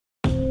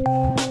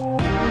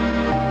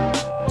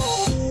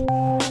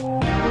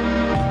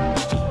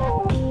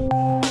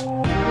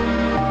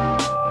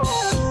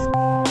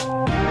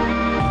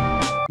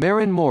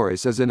Maren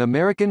Morris is an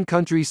American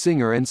country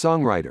singer and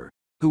songwriter,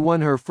 who won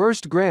her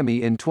first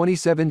Grammy in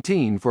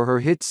 2017 for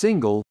her hit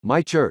single,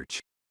 My Church.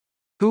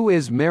 Who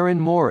is Maren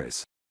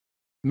Morris?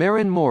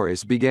 Maren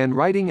Morris began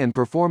writing and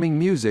performing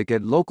music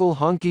at local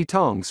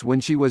honky-tonks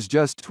when she was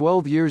just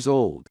 12 years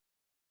old.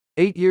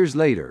 8 years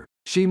later,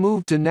 she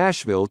moved to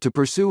Nashville to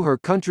pursue her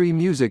country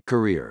music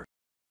career.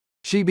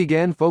 She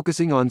began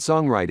focusing on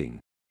songwriting,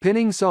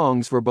 penning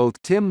songs for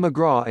both Tim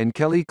McGraw and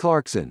Kelly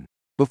Clarkson,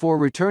 before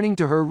returning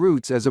to her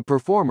roots as a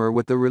performer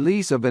with the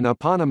release of an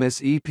eponymous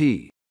EP.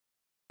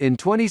 In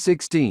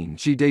 2016,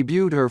 she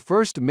debuted her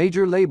first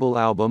major label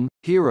album,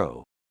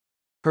 Hero.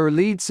 Her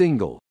lead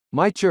single,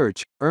 My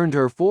Church, earned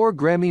her 4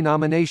 Grammy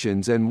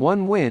nominations and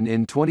 1 win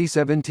in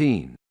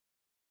 2017.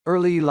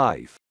 Early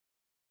life.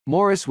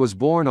 Morris was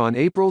born on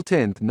April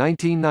 10,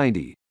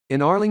 1990,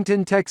 in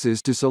Arlington,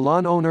 Texas to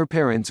salon owner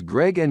parents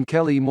Greg and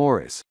Kelly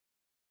Morris.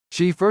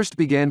 She first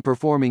began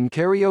performing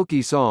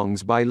karaoke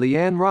songs by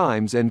LeAnn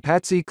Rimes and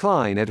Patsy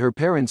Cline at her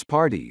parents'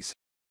 parties.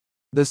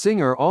 The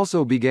singer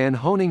also began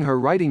honing her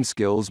writing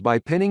skills by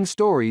penning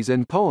stories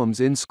and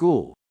poems in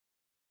school.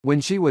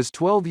 When she was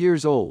 12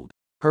 years old,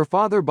 her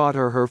father bought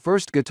her her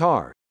first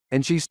guitar,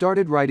 and she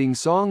started writing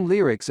song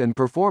lyrics and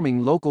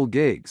performing local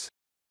gigs.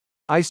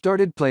 I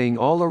started playing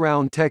all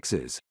around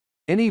Texas.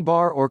 Any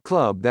bar or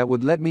club that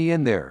would let me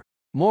in there.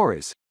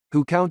 Morris,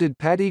 who counted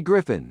Patty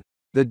Griffin,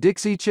 the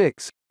Dixie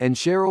Chicks, and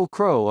Sheryl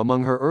Crow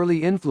among her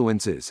early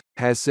influences,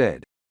 has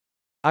said.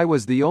 I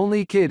was the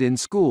only kid in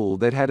school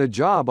that had a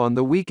job on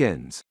the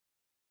weekends.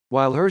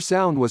 While her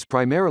sound was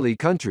primarily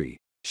country,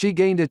 she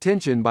gained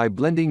attention by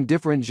blending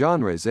different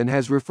genres and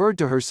has referred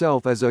to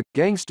herself as a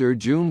gangster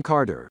June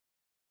Carter.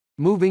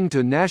 Moving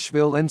to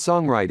Nashville and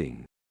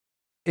songwriting.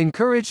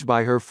 Encouraged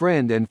by her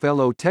friend and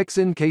fellow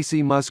Texan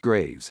Casey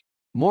Musgraves,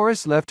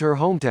 Morris left her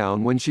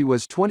hometown when she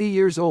was 20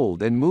 years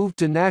old and moved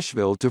to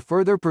Nashville to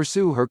further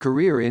pursue her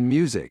career in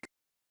music.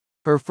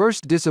 Her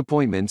first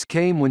disappointments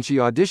came when she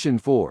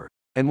auditioned for,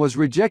 and was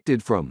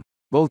rejected from,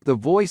 both The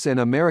Voice and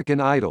American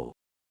Idol.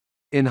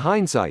 In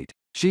hindsight,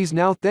 she's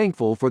now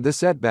thankful for the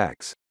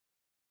setbacks.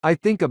 I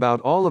think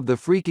about all of the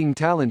freaking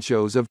talent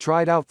shows I've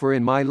tried out for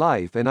in my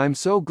life and I'm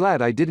so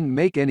glad I didn't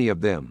make any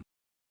of them.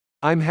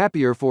 I'm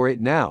happier for it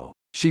now,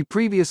 she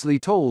previously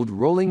told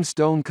Rolling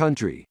Stone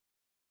Country.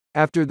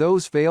 After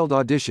those failed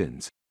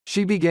auditions,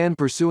 she began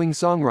pursuing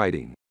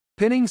songwriting,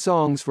 penning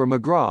songs for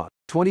McGraw,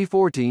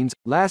 2014's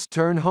Last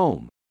Turn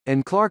Home,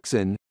 and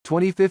Clarkson,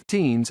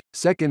 2015's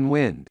Second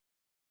Wind.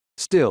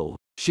 Still,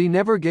 she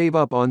never gave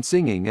up on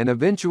singing and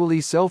eventually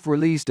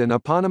self-released an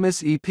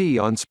eponymous EP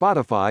on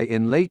Spotify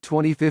in late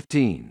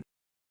 2015.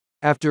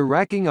 After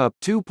racking up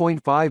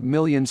 2.5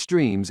 million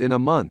streams in a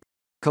month,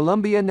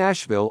 Columbia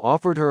Nashville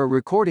offered her a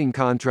recording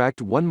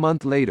contract 1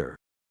 month later.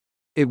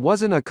 It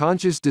wasn't a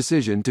conscious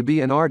decision to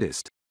be an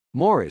artist.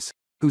 Morris,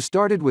 who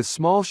started with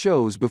small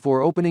shows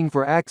before opening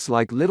for acts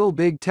like Little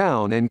Big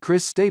Town and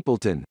Chris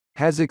Stapleton,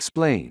 has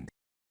explained.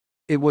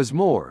 It was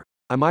more,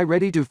 am I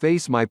ready to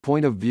face my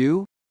point of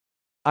view?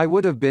 I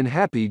would have been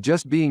happy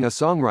just being a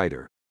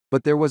songwriter,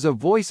 but there was a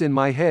voice in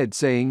my head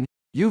saying,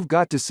 you've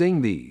got to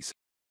sing these.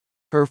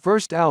 Her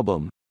first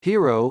album,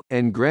 Hero,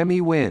 and Grammy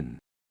win.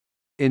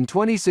 In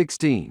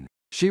 2016,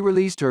 she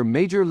released her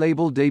major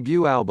label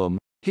debut album,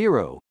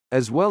 Hero,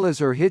 as well as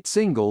her hit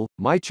single,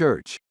 My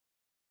Church.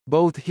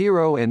 Both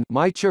Hero and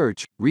My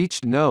Church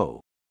reached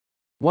No.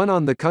 1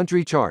 on the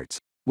country charts,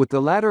 with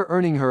the latter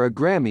earning her a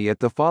Grammy at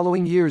the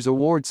following year's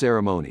award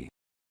ceremony.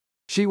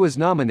 She was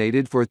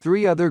nominated for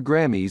 3 other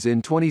Grammys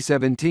in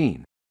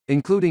 2017,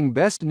 including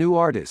Best New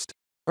Artist,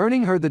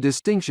 earning her the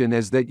distinction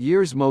as that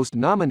year's most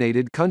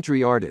nominated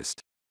country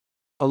artist.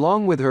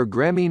 Along with her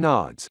Grammy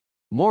nods,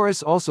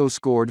 Morris also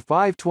scored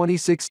 5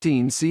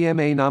 2016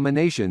 CMA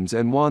nominations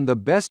and won the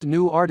Best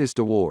New Artist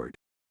award.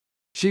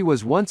 She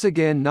was once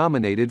again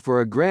nominated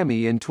for a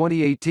Grammy in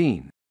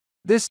 2018,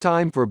 this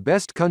time for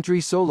Best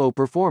Country Solo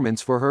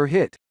Performance for her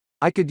hit,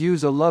 I Could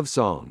Use a Love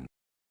Song.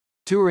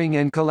 Touring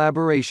and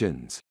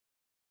collaborations.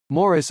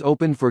 Morris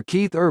opened for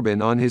Keith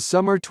Urban on his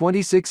summer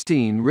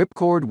 2016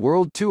 Ripcord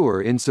World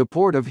Tour in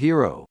support of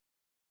Hero.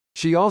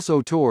 She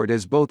also toured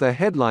as both a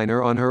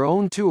headliner on her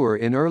own tour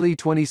in early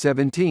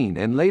 2017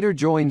 and later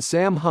joined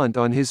Sam Hunt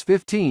on his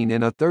 15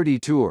 in a 30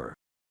 tour.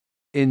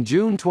 In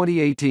June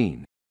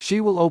 2018, she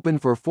will open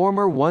for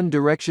former One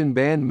Direction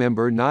band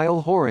member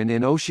Niall Horan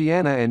in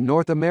Oceania and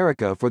North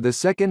America for the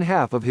second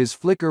half of his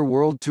Flickr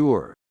World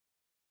Tour.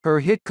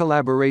 Her hit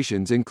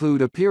collaborations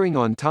include appearing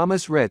on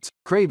Thomas Rhett's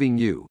Craving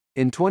You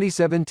in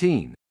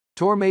 2017,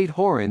 Tourmate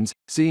Horan's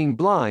Seeing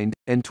Blind,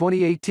 and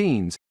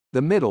 2018's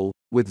The Middle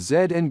with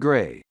Zed and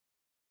Grey.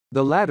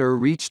 The latter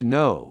reached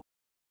No.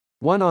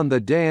 1 on the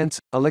dance,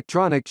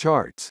 electronic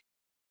charts.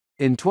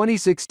 In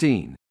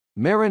 2016,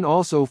 Maren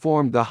also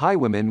formed the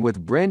Highwomen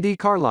with Brandi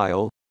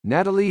Carlile,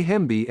 Natalie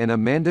Hemby and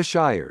Amanda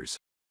Shires.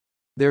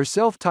 Their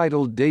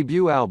self-titled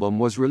debut album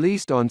was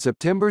released on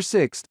September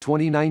 6,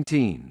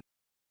 2019.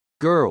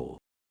 Girl.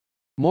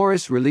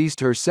 Morris released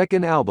her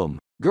second album,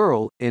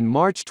 Girl, in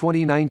March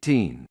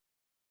 2019.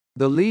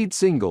 The lead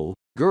single,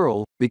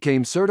 Girl,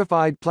 became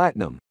certified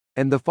platinum,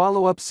 and the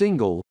follow-up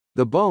single,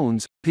 The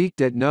Bones,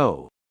 peaked at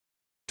No.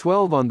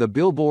 12 on the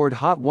Billboard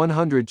Hot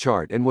 100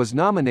 chart and was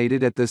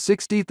nominated at the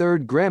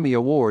 63rd Grammy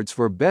Awards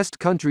for Best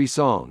Country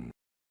Song.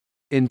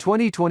 In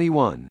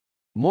 2021,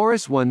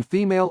 Morris won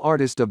Female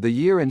Artist of the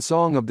Year and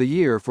Song of the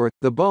Year for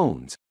The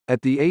Bones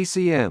at the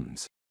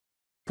ACMs.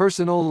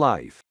 Personal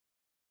life.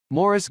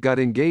 Morris got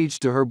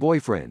engaged to her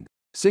boyfriend,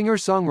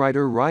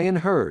 singer-songwriter Ryan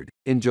Hurd,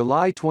 in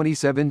July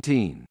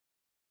 2017.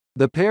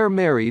 The pair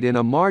married in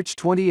a March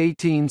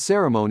 2018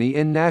 ceremony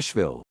in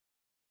Nashville.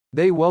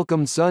 They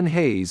welcomed son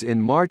Hayes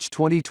in March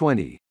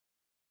 2020.